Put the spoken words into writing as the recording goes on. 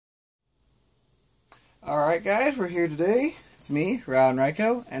Alright guys, we're here today. It's me, Rao and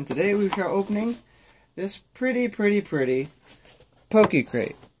Raiko, and today we are opening this pretty Pokecrate.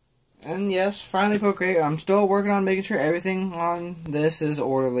 And yes, finally Pokecrate. I'm still working on making sure everything on this is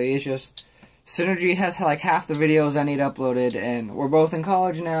orderly. It's just Synergy has like half the videos I need uploaded, and we're both in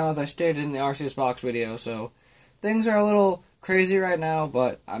college now, as I stated in the RCS Box video, so things are a little crazy right now,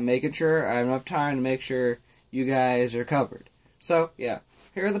 but I'm making sure I have enough time to make sure you guys are covered. So, yeah,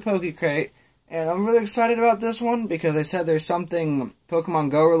 here are the Pokecrate, and I'm really excited about this one because they said there's something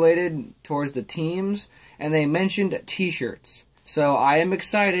Pokemon Go related towards the teams, and they mentioned t-shirts. So, I am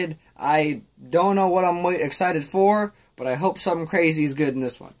excited. I don't know what I'm excited for, but I hope something crazy is good in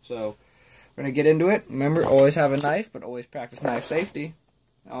this one. So, we're going to get into it. Remember, always have a knife, but always practice knife safety.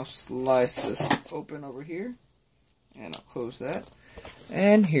 I'll slice this open over here, and I'll close that.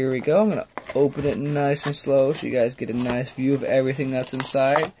 And here we go. I'm going to open it nice and slow so you guys get a nice view of everything that's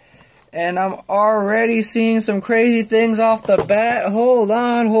inside. And I'm already seeing some crazy things off the bat. Hold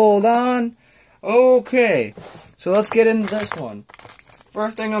on. Okay, so let's get into this one.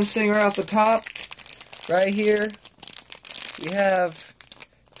 First thing I'm seeing right off the top, right here, we have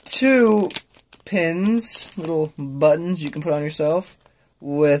two pins, little buttons you can put on yourself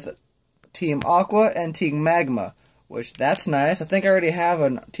with Team Aqua and Team Magma, which that's nice. I think I already have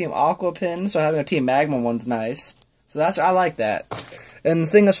a Team Aqua pin, so having a Team Magma one's nice. So I like that. And the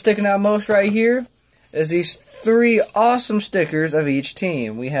thing that's sticking out most right here is these three awesome stickers of each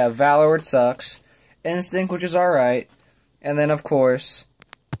team. We have Valor, which sucks, Instinct, which is alright, and then of course,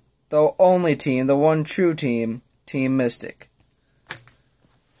 the only team, the one true team, Team Mystic.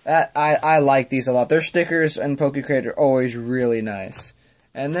 I like these a lot. Their stickers and Pokecrate are always really nice.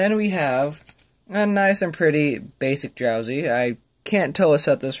 And then we have a nice and pretty basic Drowsy. I can't tell what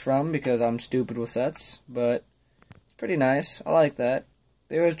set this from because I'm stupid with sets, but it's pretty nice. I like that.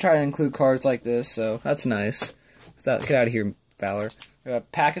 They always try to include cards like this, so that's nice. Get out of here, Valor. We have a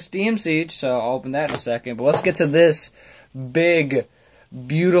pack of Steam Siege, so I'll open that in a second. But let's get to this big,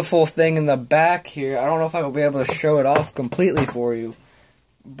 beautiful thing in the back here. I don't know if I will be able to show it off completely for you,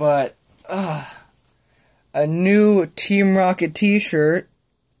 but a new Team Rocket t-shirt.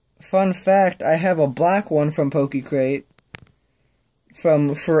 Fun fact, I have a black one from Pokecrate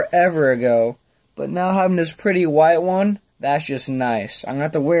from forever ago, but now having this pretty white one, that's just nice. I'm going to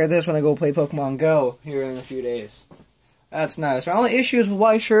have to wear this when I go play Pokemon Go here in a few days. That's nice. My only issues with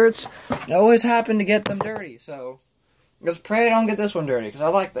white shirts, I always happen to get them dirty, so just pray I don't get this one dirty, because I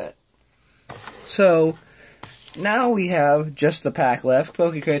like that. So, now we have just the pack left.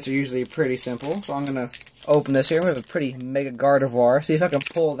 Pokecrates are usually pretty simple, so I'm going to open this here. We have a pretty Mega Gardevoir. See if I can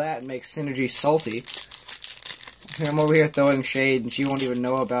pull that and make Synergy salty. I'm over here throwing shade, and she won't even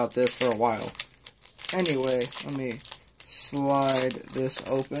know about this for a while. Anyway, let me slide this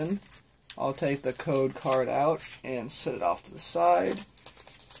open. I'll take the code card out and set it off to the side.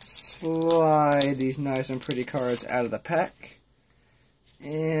 Slide these nice and pretty cards out of the pack.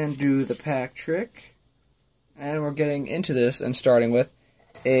 And do the pack trick. And we're getting into this and starting with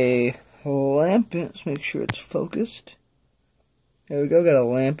a Lampent. Let's make sure it's focused. There we go, got a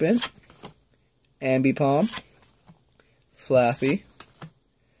Lampent. Ambipom. Flappy.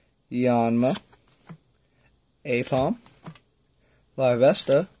 Yanma. Apom.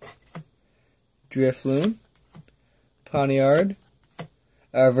 Larvesta. Drifloon. Pawniard.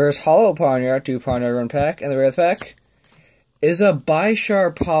 A reverse hollow Pawniard, 2 Pawniard 1 pack, and the rare pack is a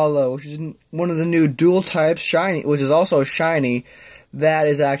Bisharp Hollow, which is one of the new dual types, shiny, which is also shiny. That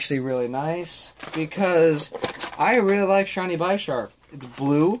is actually really nice because I really like shiny Bisharp. It's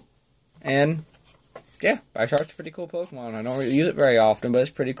blue, and yeah, Bisharp's a pretty cool Pokemon. I don't really use it very often, but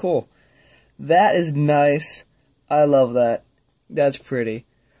it's pretty cool. That is nice. I love that. That's pretty.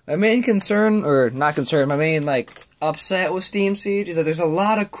 My main concern, or not concern, my main upset with Steam Siege is that there's a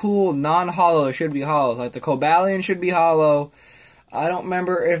lot of cool non-hollow that should be hollow. Like the Cobalion should be hollow. I don't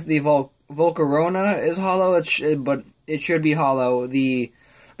remember if the Volcarona is hollow, but it should be hollow.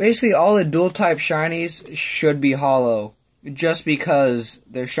 Basically all the dual type shinies should be hollow, just because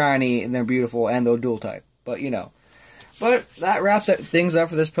they're shiny and they're beautiful and they're dual type. But you know. But that wraps things up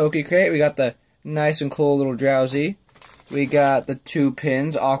for this Pokecrate. We got the nice and cool little Drowsy. We got the 2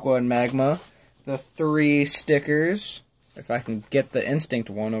 pins, Aqua and Magma. The 3 stickers. If I can get the Instinct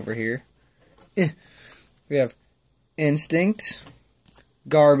one over here. We have Instinct,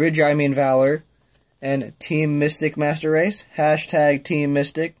 Garbage, I mean Valor, and Team Mystic Master Race. Hashtag Team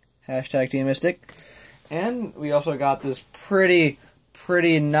Mystic. Hashtag Team Mystic. And we also got this pretty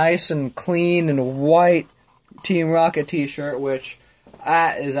nice and clean and white Team Rocket t-shirt, which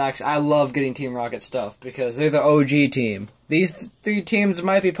that is actually, I love getting Team Rocket stuff because they're the OG team. these three teams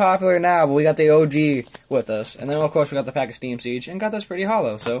might be popular now, but we got the OG with us. And then, of course, we got the pack of Steam Siege and got this pretty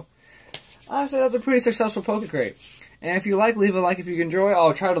hollow. So, honestly, that's a pretty successful Pokecrate. And if you like, leave a like if you enjoy.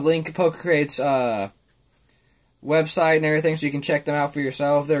 I'll try to link Pokecrate's website and everything so you can check them out for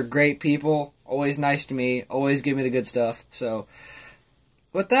yourself. They're great people. Always nice to me. Always give me the good stuff. So,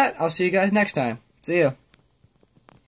 with that, I'll see you guys next time. See ya.